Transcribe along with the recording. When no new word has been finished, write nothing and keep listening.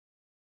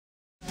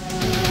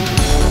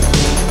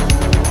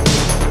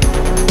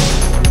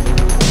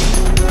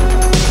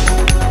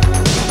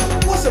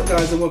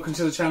guys and welcome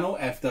to the channel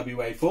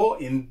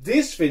FWA4. In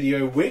this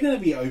video we're going to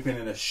be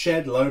opening a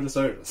shed load of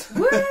sodas.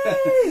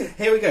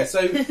 Here we go.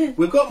 So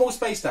we've got them all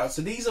spaced out.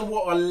 So these are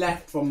what are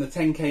left from the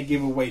 10k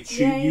giveaway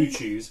you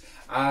choose.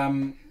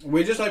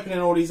 We're just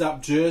opening all these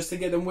up just to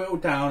get them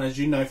whittled down. As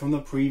you know from the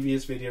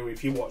previous video,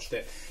 if you watched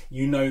it,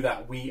 you know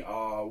that we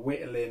are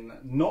whittling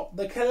not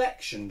the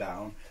collection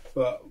down,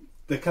 but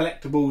the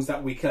collectibles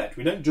that we collect.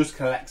 We don't just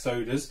collect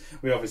sodas.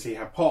 We obviously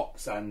have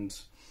pops and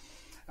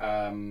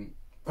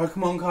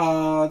Pokemon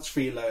cards,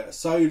 3-liter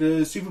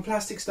sodas, super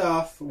plastic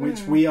stuff,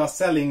 which we are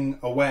selling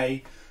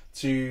away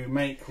to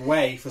make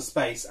way for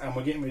space, and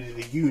we're getting rid of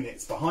the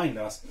units behind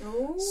us.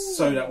 Ooh.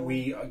 So that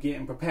we are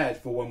getting prepared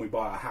for when we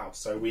buy a house.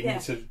 So we need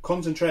to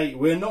concentrate.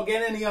 We're not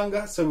getting any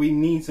younger, so we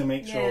need to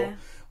make sure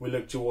we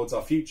look towards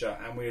our future,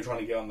 and we're trying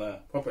to get on the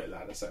property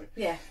ladder. So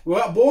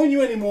without boring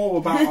you anymore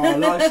about our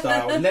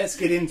lifestyle, let's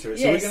get into it.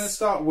 So we're going to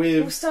start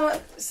with...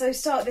 start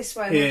this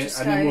way. Here, we'll just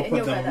and go, then we'll and put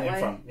you'll them go that in way.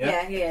 front.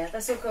 Yeah,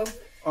 that's all cool.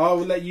 I'll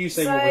let you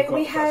say what we've got. So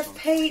we have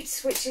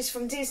Pete, which is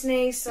from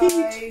Disney. So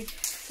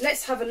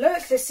let's have a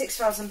look. There's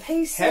 6,000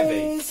 pieces.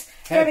 Heavy.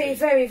 Very,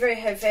 very, very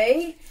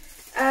heavy.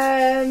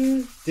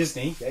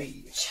 Disney.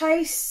 Yay.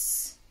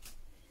 Chase.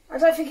 I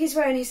don't think he's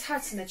wearing his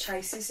hat in the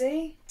chase, is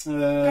he?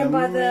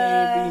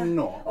 Maybe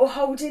not. Or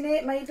holding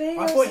it, maybe?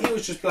 I thought he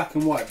was just black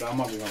and white, but I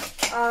might be wrong.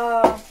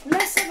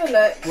 Let's have a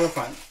look. We're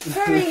fine.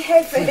 Very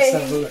heavy. Let's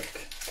have a look.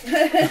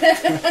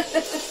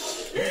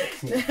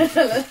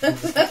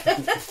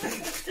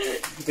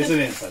 It's an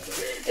inside joke.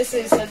 It's an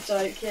inside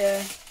joke,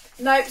 yeah.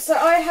 Nope, so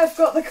I have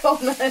got the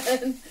common,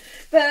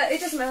 but it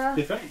doesn't matter.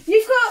 Different.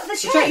 You've got the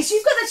chase.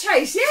 You've got the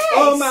chase, yes.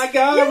 Oh my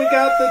god, we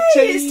got the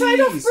chase. It's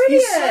turned off brilliant.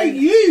 He's so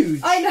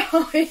huge. I know.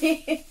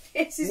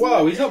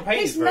 Whoa, he's not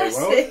painted very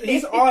well.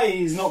 His eye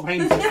is not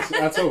painted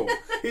at all.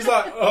 He's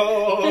like,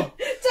 oh,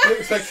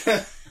 looks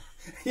like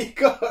you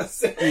gotta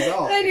see his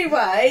eye.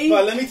 Anyway,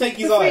 right, let me take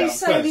his eye out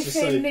first. Just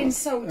feeling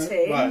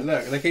insulting. Right,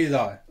 look at his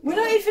eye. We're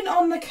not even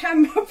on the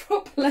camera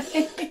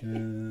properly.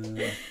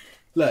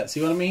 Look,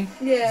 see what I mean?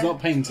 Yeah. It's not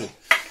painted.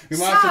 We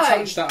might have to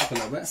touch that up a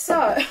little bit.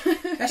 So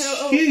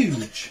that's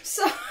huge.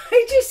 So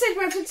I just said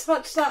we have to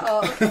touch that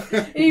up.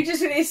 And you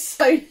just went, it's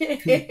so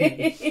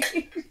huge.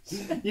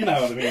 You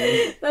know what I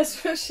mean.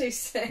 That's what she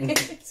said.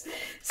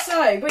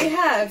 So we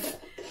have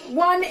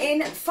 1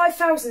 in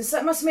 5,000. So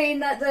that must mean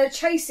that the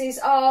chases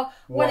are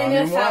 1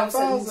 in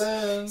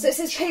 1,000. So it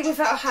says Pete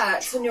without a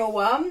hat on your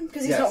one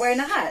because he's not wearing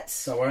a hat.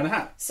 Not wearing a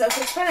hat.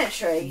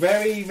 Self-explanatory.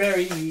 Very,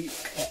 very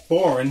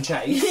boring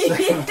chase.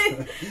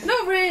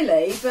 Not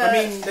really, but I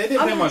mean, they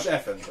didn't put much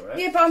effort into it.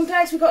 Yeah, but I'm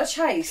glad we got a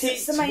chase. Pete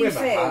It's the main with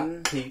thing. A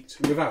hat, Pete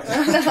without a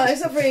hat. No,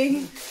 it's not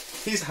very.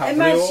 He's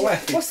happily away.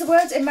 What's the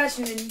word?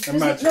 Imagining.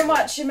 There's not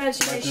much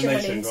imagination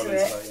went into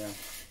it.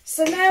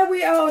 So now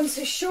we are on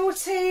to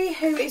Shorty,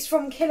 who is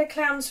from Killer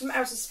Clowns from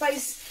Outer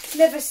Space.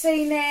 Never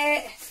seen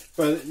it.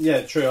 But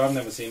yeah, true. I've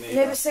never seen it.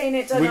 Never seen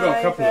it. Don't We've got know,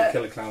 a couple of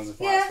Killer Clowns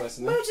from Outer Space.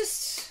 We'll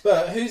just.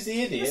 But who's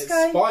the idiot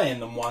buying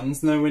them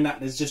ones, knowing that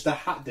there's just a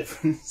hat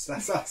difference?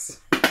 That's us.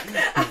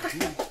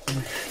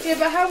 Yeah,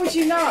 but how would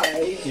you know?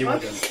 You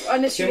wouldn't.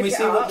 Unless you Can we look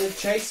see it what up. the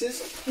chase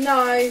is?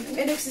 No,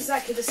 it looks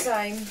exactly the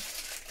same.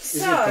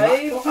 So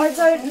I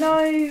don't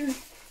know.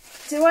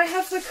 Do I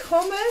have the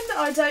common?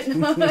 I don't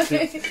know.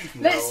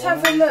 Let's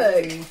have a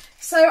look.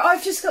 So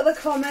I've just got the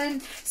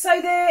common.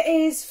 So there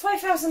is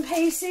 5,000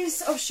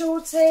 pieces of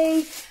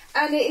Shorty,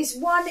 and it is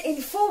 1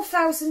 in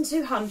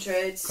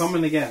 4,200.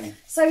 Common again.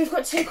 So we've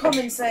got 2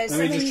 commons there. Let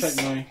me just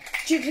check my...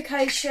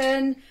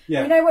 Duplication.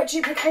 Yeah. We know what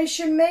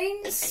duplication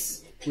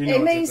means.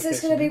 It means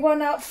there's going to be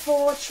 1 up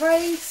for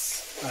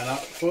trades. And up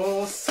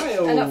for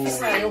sale. And up for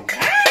sale.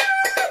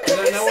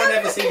 No one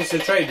ever seems to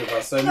trade with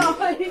us, so not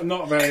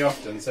very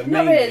often. So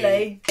not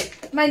really.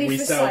 Mainly we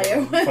for sell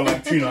sale. for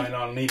like $2.99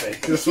 on eBay.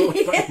 That's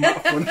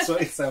what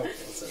we sell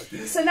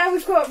for. So now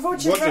we've got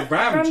Roger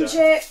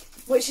Ramjet,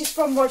 which is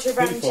from Roger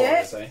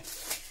Ramjet.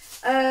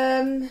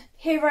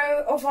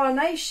 Hero of our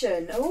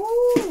nation.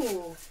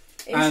 Ooh,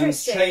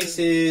 interesting. And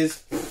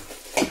chases.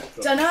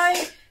 Don't know.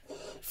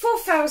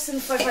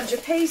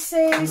 4,500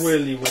 pieces.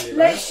 Really.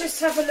 Let's just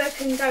have a look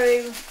and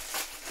go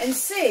and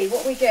see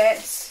what we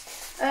get.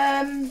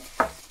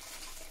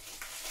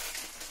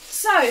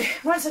 So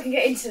once I can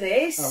get into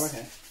this. Oh,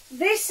 okay.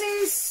 This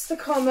is the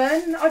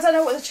common. I don't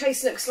know what the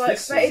chase looks like,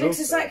 but it looks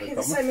exactly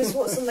the same as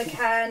what's on the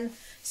can.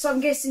 So I'm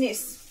guessing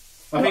it's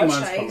I think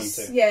mine's chase. common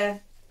too. Yeah.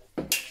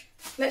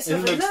 Let's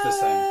have a look. The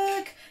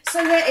same.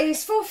 So there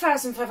is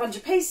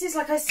 4,500 pieces,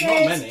 like I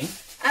said. Not many.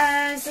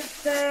 And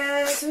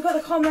so we've got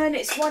the common.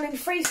 It's 1 in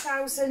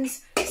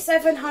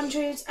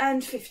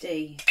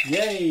 3,750.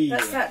 Yay!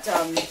 That's that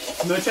done.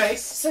 No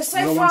chase. So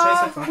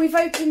far we've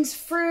opened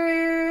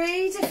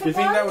 3 different ones. Do you think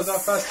that was our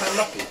first time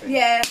lucky thing?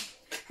 Yeah.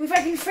 We've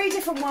opened 3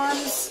 different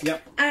ones.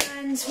 Yep.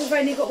 And we've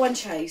only got 1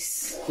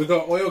 chase. We've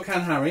got Oil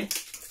Can Harry.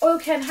 Oil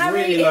Can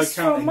Harry is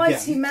from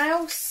Mighty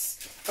Mouse.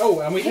 Oh,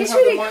 and we do He's have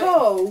really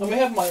cool. And we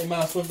have Mighty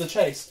Mouse with the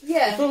chase.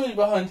 Yeah. He's probably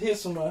behind here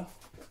somewhere.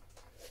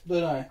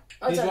 Don't know.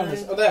 I don't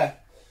know. Oh, there.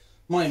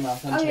 Mighty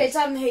Mouse. Oh yeah,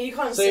 down here you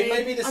can't see. So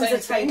maybe the same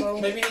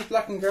thing. Maybe he's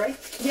black and grey.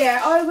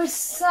 Yeah, I would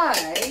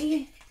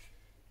say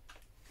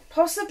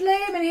possibly.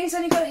 I mean, he's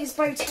only got his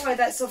bow tie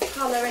that's of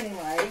colour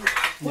anyway.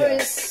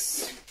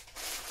 Whereas,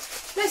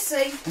 let's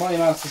see. Mighty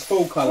Mouse is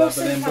full colour, but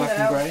then black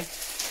and grey.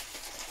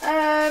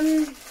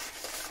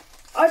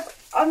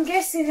 I'm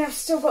guessing I've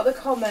still got the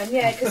common,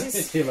 yeah,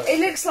 because it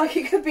looks like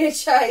it could be a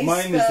chase.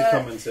 Mine is the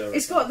common too.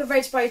 It's got the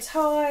red bow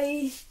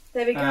tie.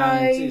 There we go.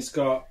 And it's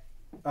got,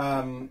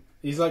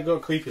 he's like got a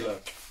creepy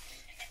look.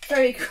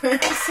 Very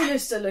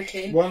sinister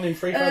looking. 1 in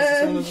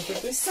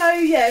 3,750. So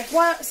yeah,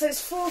 so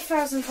it's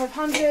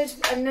 4,500,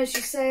 and as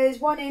you said,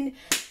 1 in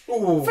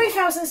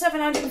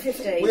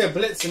 3,750. We are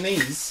blitzing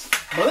these,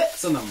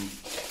 blitzing them.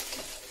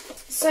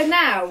 So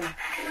now,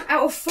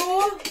 out of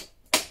 4,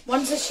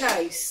 1's a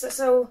chase. That's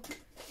all.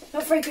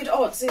 Not very good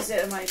odds, is it,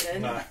 at the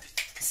moment? No.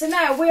 So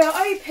now we are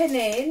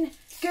opening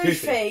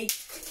Goofy.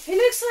 He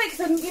looks like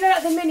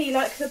like the mini,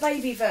 like the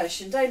baby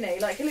version, don't he?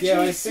 Like he looks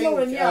really small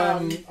and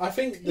young. I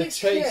think the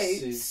chase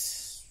cute.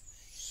 is.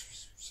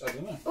 I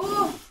don't know.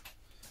 Oh.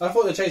 I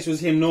thought the chase was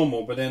him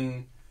normal, but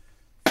then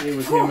it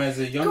was him as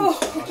a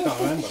youngster. I can't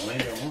remember.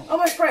 Maybe I'm wrong. I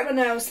almost broke my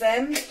nails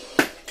then. I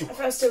thought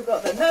I still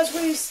got them. That was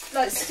really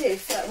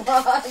stiff. That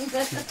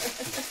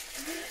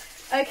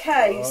one.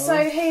 Okay,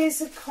 so here's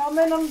a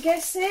common. I'm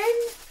guessing.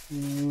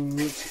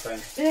 Looks the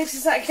same. It looks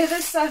exactly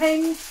the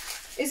same.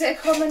 Is it a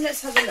common?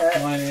 Let's have a look.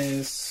 Mine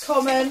is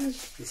common.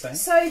 The same.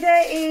 So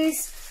there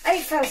is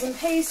 8,000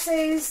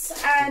 pieces,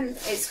 and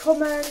it's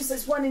common. So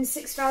it's 1 in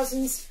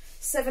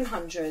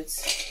 6,700.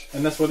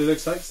 And that's what it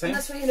looks like. Same. And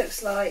that's what he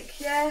looks like.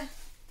 Yeah.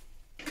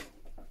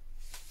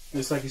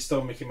 Looks like he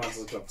stole Mickey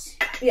Mouse's gloves.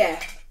 Yeah.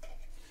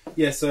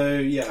 Yeah. So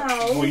yeah.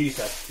 Oh. What you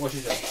said? What you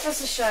said?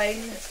 That's a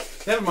shame.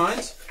 Never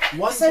mind.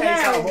 One chase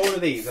out of all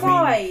of these.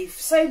 5.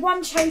 So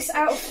 1 chase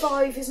out of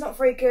 5 is not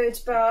very good,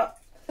 but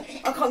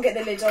I can't get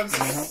the lid on.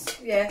 So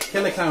yeah.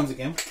 Killer Clowns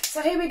again.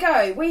 So here we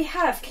go. We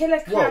have Killer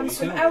Clowns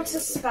from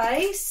Outer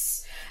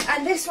Space,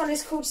 and this one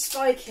is called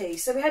Spiky.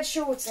 So we had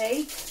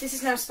Shorty. This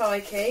is now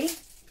Spiky.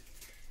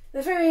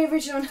 They're very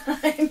original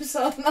names,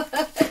 aren't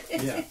they?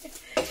 Yeah.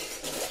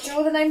 Do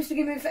all the names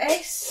begin with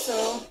S,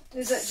 or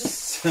is it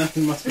just? It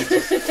must be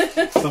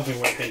just something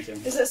we're thinking.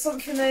 Is it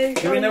something they?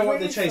 Do we know what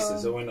the chase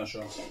is, or we're not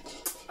sure?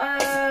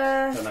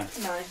 Don't know.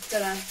 No,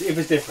 don't know. If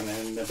it's different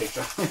in the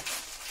picture.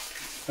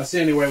 That's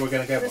the only way we're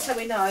going to go. That's how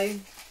we know.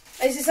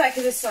 It's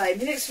exactly the same.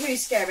 He looks really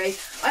scary.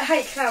 I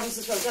hate clowns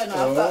as well, don't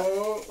I?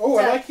 I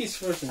like his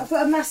version. I've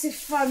got a massive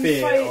I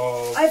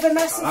have a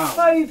massive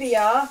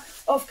phobia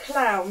of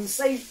clowns.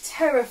 They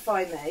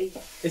terrify me.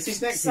 Is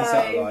his necklace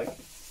out like?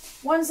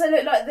 Ones that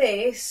look like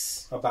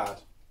this are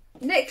bad.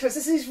 Necklace,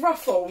 this is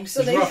ruffles.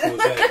 So ruffles,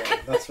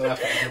 that's what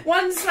happened.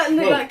 Ones that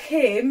look like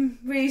him,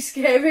 really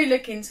scary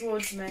looking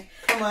towards me.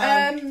 Come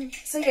on.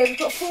 So yeah, we've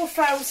got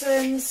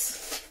 4,000.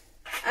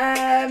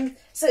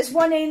 So it's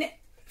 1 in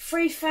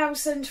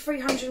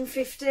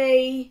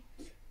 3,350.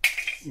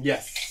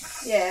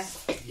 Yes. Yeah.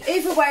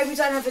 Either way, we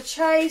don't have a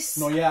chase.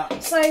 Not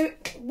yet. So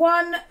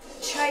 1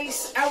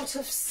 chase out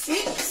of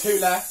 6. 2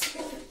 left.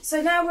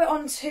 So now we're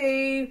on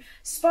to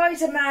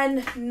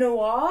Spider-Man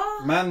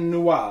Noir. Man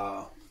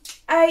Noir.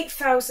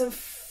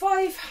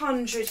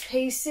 8,500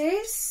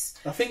 pieces.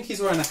 I think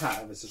he's wearing a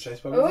hat if it's a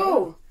chase.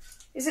 Oh.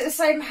 Is it the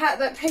same hat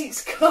that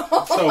Pete's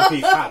got? Stole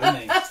Pete's hat,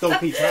 didn't he? Stole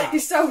Pete's hat. He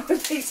stole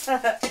Pete's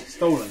hat.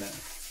 Stolen it.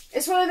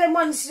 It's one of them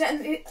ones,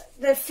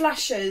 they're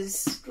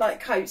flashers,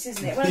 like coats,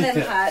 isn't it? One of them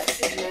hats,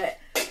 isn't it?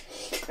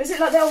 Is it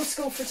like the old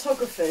school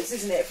photographers,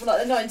 isn't it? From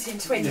like the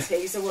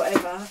 1920s or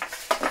whatever. I'm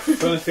trying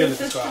to feel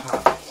if it's got a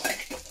hat.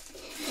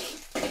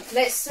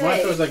 Let's see. Mine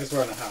feels like it's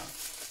wearing a hat.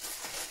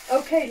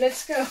 Okay,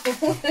 let's go.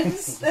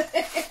 Let's see.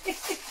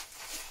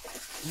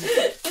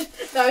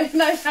 No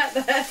hat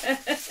there.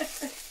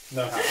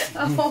 No hat.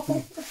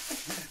 Oh.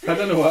 I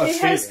don't know what I was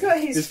He has got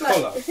his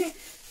collar.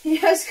 He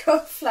has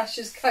got a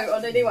flasher's coat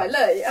on anyway.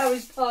 Look, how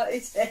his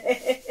party's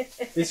here.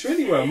 It's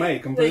really well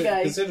made, considering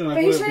I but thought he's it'd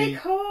really be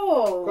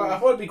cool. I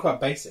thought it'd be quite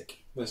basic,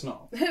 but it's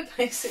not.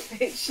 Basic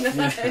bitch, no.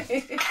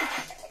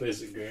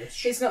 Basic bitch.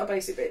 He's not a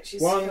basic bitch.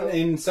 He's 1 cool.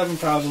 in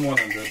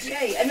 7,100.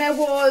 Yay! And there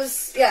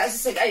was, yeah, as I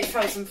said,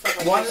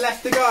 8,500. 1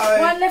 left to go.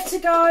 1 left to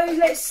go.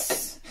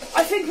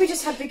 I think we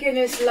just had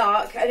beginner's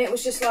luck, and it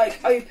was just like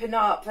open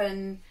up,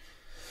 and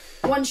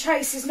 1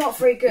 chase is not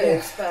very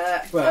good,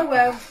 but oh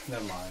well.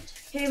 Never mind.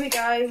 Here we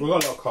go. We've got a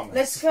lot of comments.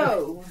 Let's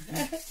go.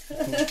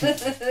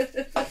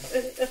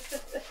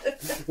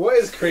 What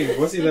is Creed?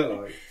 What's he look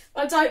like?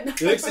 I don't know.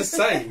 He looks the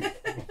same.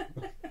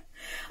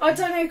 I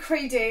don't know who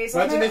Creed is.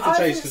 Imagine if the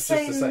chase was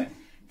just the same.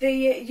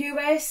 The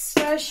US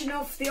version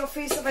of The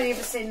Office. I've only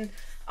ever seen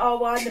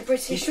R1, the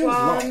British one.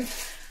 Long.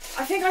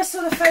 I think I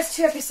saw the first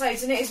 2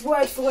 episodes, and it is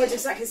word for word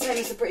exactly the same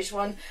as the British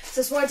one. So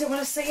that's why I didn't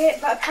want to see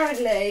it. But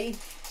apparently,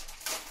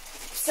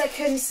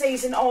 second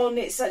season on,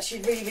 it's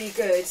actually really, really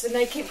good. And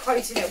they keep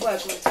quoting it at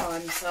work all the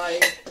time. So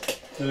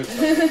It looks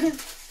like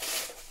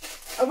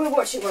I will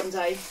watch it one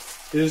day.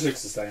 it just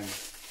looks the same.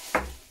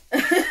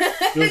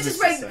 It just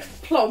went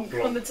plonk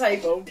on the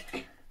table.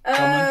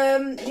 Yeah,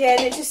 and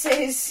it just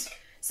says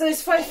So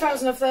there's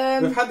 5,000 of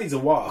them. We've had these a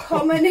while.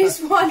 Common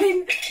is 1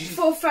 in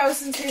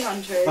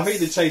 4,200. I think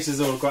the chasers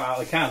all got out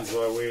of the cans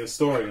where we were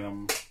storing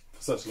them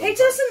for such a long time. He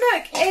doesn't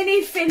look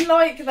anything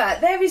like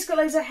that. There he's got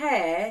loads of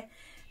hair,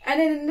 and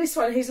then in this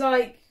one he's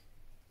like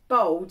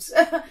bald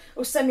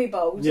or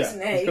semi-bald,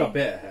 isn't he? He's got a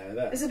bit of hair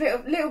there. There's a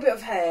little bit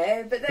of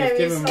hair, but there They've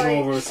given he's him like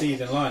more of a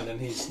receding line than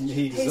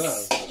he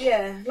deserves.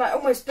 Yeah, like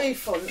almost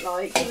Buffon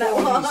like in that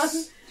one.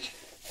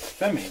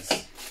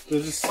 Femmies.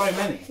 There's just so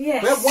many.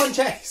 Yes. We have one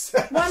chase.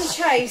 One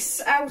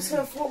chase out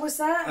of, what was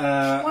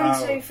that?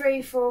 1, 2,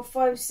 3, 4,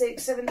 5,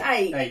 6, 7,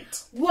 8.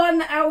 8.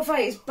 1 out of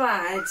 8 is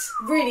bad.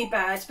 Really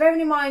bad.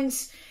 Bearing in mind,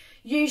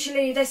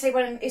 usually they say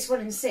it's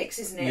 1 in 6,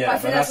 isn't it? Yeah, but I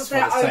think that's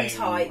their own same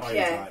type. type,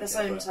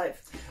 Their own type.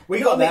 We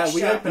Not got a that.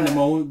 We mixture, opened them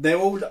all. They're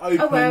all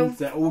open. Oh, well.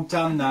 They're all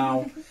done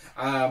now.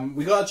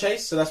 We got a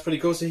chase, so that's pretty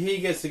cool. So he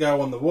gets to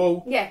go on the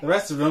wall. Yeah. The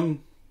rest of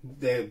them,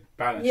 they're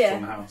banished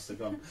from the house. They're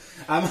gone.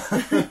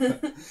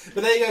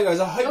 But there you go, guys.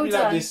 I hope you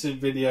liked this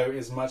video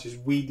as much as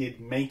we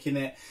did making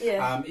it.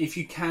 Yeah. If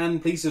you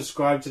can, please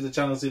subscribe to the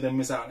channel so you don't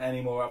miss out on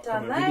any more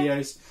upcoming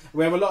videos.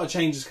 We have a lot of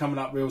changes coming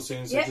up real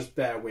soon, so just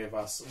bear with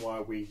us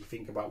while we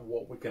think about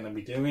what we're going to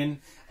be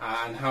doing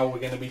and how we're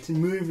going to be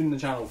moving the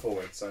channel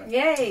forward. So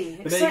yay!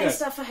 Exciting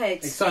stuff ahead.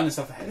 Exciting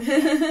stuff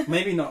ahead.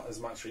 Maybe not as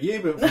much for you,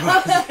 but for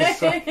us,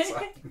 it's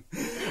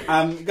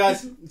exciting.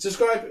 Guys,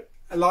 subscribe,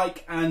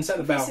 like, and set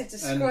the bell.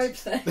 Describe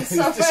then.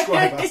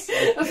 Describe us.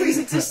 I thought you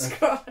said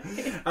describe.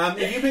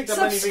 If you picked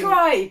up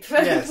subscribe,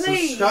 anything,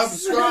 please.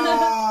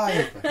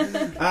 Subscribe.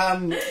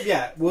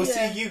 Yeah, we'll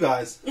see you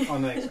guys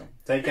on the next one.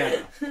 Take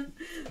care.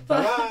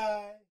 Bye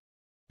bye.